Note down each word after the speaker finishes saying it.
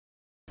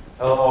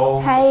Hello.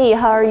 Hey,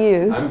 how are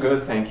you? I'm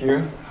good, thank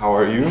you. How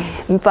are you?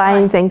 I'm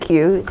fine, thank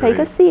you. Great. Take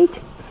a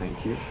seat.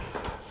 Thank you.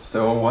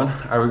 So, what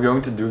are we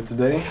going to do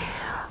today?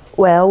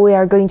 Well, we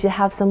are going to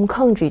have some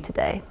congee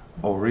today.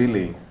 Oh,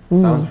 really?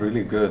 Sounds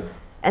really good.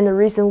 And the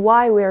reason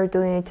why we are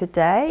doing it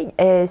today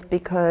is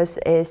because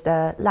it's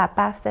the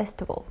Laba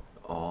festival.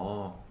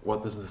 Oh,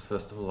 what is this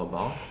festival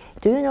about?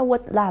 Do you know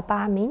what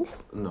Laba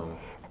means? No.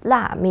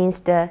 La means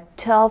the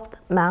 12th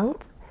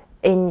month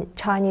in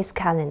Chinese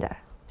calendar.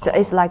 So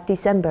it's like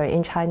December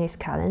in Chinese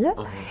calendar.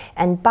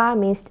 And Ba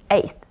means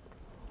 8th.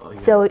 Oh, yeah.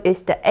 So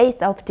it's the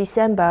 8th of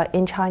December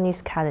in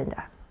Chinese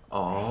calendar.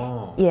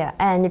 Oh. Yeah,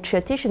 and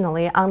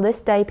traditionally on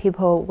this day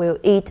people will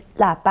eat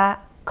Laba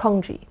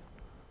congee.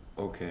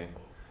 Okay.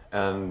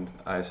 And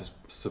I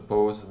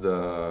suppose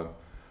the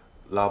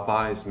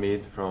laba is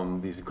made from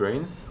these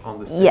grains on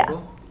the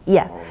table?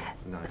 Yeah. Oh,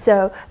 nice.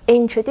 So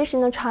in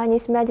traditional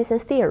Chinese medicine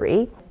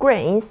theory,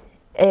 grains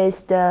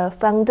is the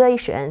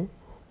foundation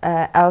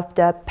of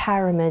the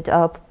pyramid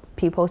of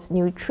people's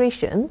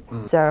nutrition.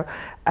 So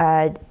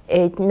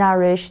it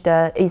nourishes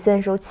the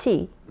essential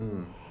qi.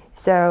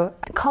 So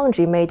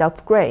congee made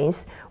of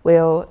grains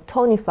will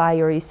tonify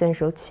your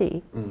essential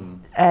qi.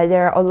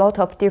 There are a lot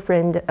of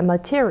different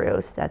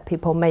materials that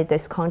people made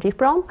this congee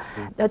from.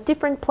 The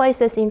different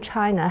places in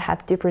China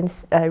have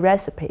different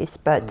recipes,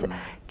 but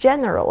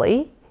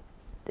generally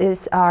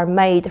these are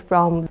made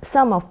from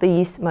some of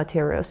these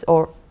materials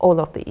or all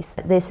of these.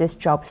 This is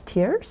job's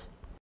tears,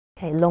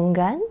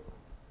 longan,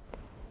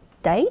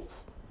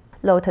 dates,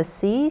 lotus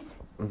seeds,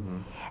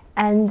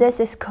 and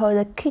this is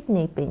called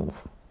kidney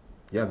beans.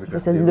 Yeah,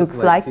 because it looks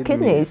like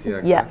kidneys.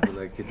 Yeah.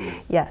 Like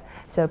kidneys. Yeah.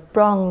 So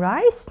brown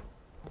rice,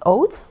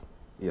 oats,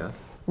 Yes.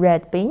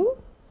 red bean,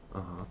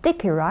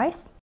 sticky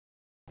rice,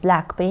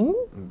 black bean,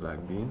 Black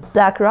beans.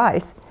 black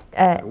rice,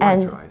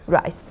 and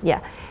rice.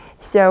 Yeah.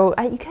 So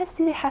you can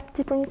see they have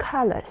different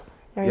colors.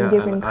 They're in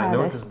different and colors.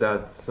 I noticed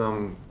that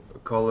some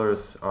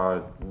colors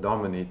are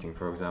dominating.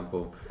 For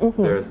example,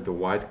 there's the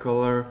white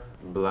color,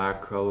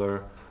 black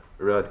color,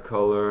 red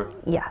color,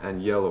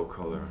 and yellow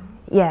color.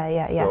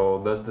 Yeah.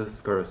 So does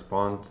this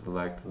correspond to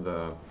like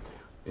the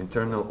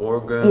internal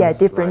organs? Yeah,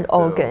 different like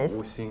organs. The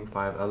Wu-Xing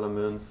 5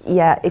 elements.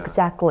 Yeah,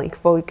 exactly.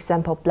 For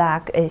example,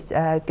 black is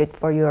good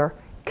for your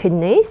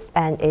kidneys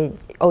and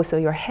also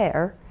your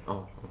hair.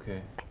 Oh,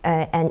 okay.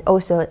 And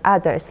also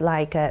others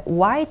like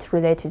white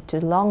related to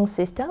lung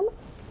system,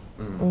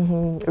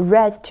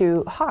 red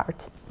to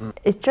heart.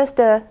 It's just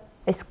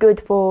it's good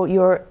for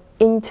your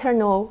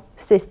internal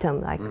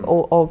system, like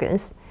all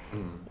organs.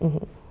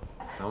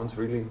 Sounds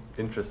really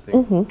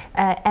interesting.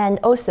 And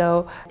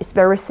also, it's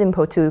very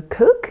simple to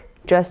cook.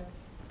 Just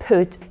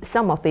put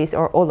some of these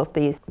or all of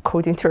these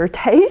according to your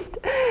taste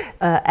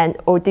and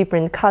or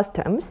different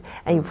customs,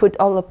 and you put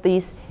all of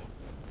these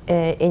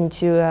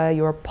into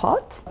your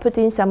pot. Put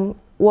in some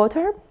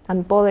water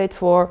and boil it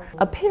for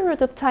a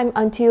period of time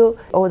until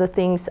all the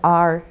things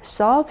are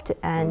soft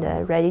and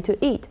ready to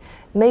eat.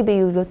 Maybe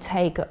it will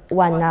take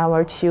 1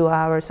 hour, 2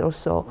 hours or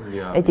so.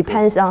 Yeah, it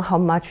depends on how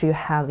much you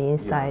have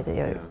inside.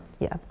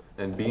 Yeah.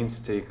 And beans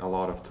take a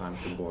lot of time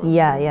to boil.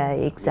 Yeah,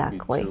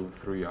 exactly. Maybe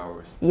 2-3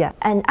 hours. Yeah,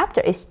 and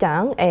after it's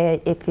done,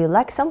 if you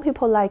like, some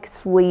people like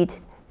sweet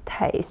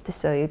taste,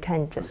 so you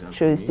can just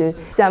choose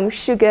some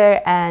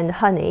sugar and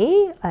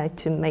honey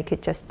to make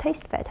it just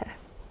taste better.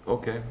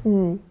 Okay.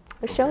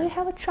 Shall we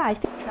have a try?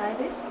 Try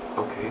this.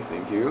 Okay,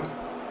 thank you.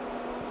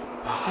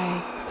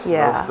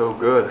 Yeah. Smells so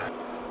good.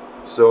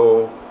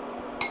 So,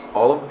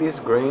 all of these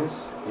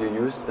grains you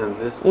used in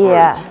this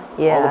porridge?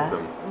 Yeah. All of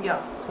them?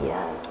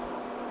 Yeah.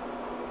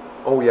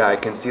 Oh yeah, I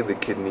can see the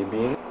kidney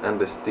bean and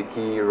the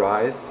sticky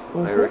rice.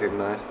 I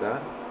recognize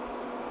that.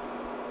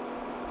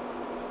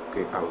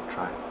 Okay, I will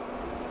try.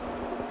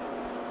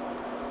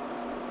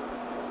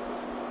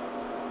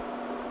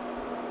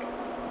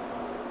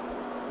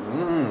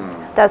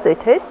 Does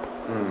it taste?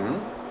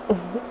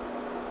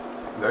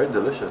 Very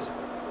delicious.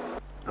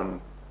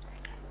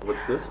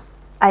 What's this?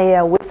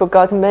 We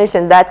forgot to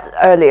mention that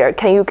earlier.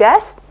 Can you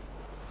guess?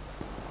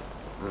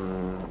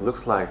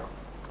 Looks like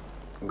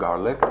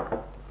garlic.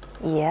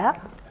 Yeah.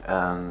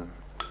 And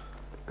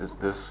is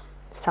this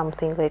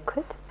Something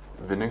liquid?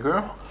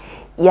 vinegar?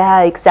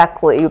 Yeah,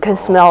 exactly. You can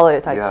smell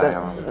it. Like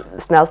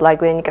it smells like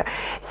vinegar.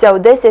 So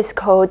this is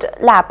called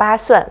Laba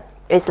suan.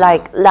 It's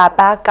like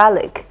Laba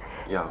garlic.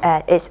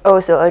 Yeah. It's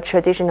also a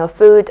traditional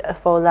food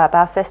for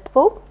Laba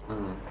festival.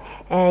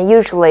 And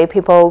usually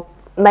people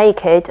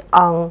make it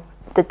on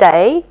the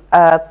day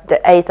of the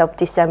 8th of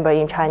December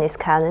in Chinese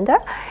calendar.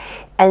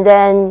 And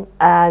then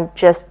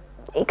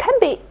it can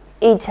be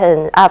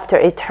eaten after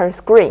it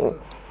turns green.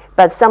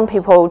 But some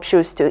people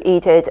choose to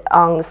eat it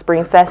on the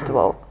Spring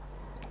Festival.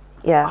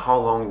 Yeah. How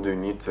long do you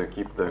need to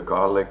keep the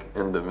garlic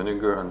in the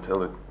vinegar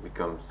until it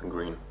becomes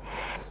green?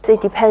 So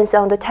it depends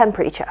on the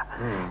temperature.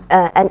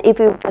 And if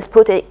you just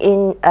put it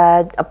in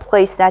a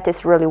place that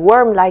is really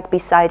warm, like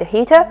beside the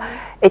heater,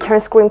 it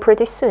turns green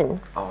pretty soon.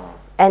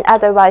 And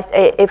otherwise,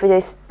 if it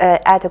is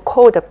at a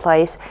colder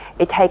place,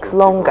 it takes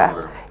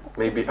longer.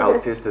 Maybe I'll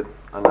taste it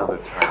another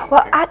Thai?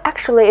 Well,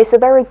 actually, it's a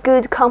very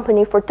good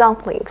company for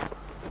dumplings.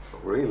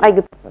 Really?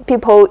 Like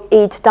people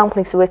eat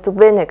dumplings with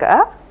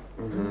vinegar.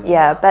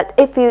 Yeah, but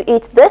if you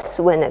eat this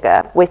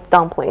vinegar with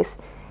dumplings,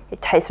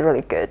 it tastes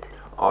really good.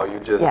 Oh, you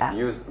just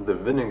use the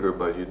vinegar,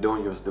 but you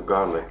don't use the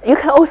garlic. You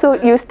can also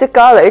use the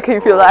garlic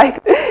if you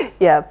like.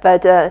 Yeah,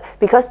 but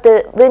because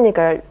the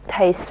vinegar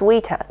tastes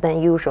sweeter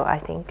than usual, I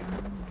think.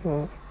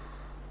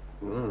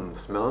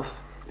 Smells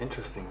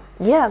interesting.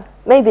 Yeah,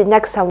 maybe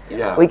next time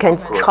we can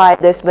try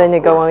this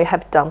vinegar when we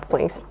have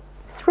dumplings.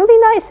 It's really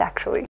nice,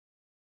 actually.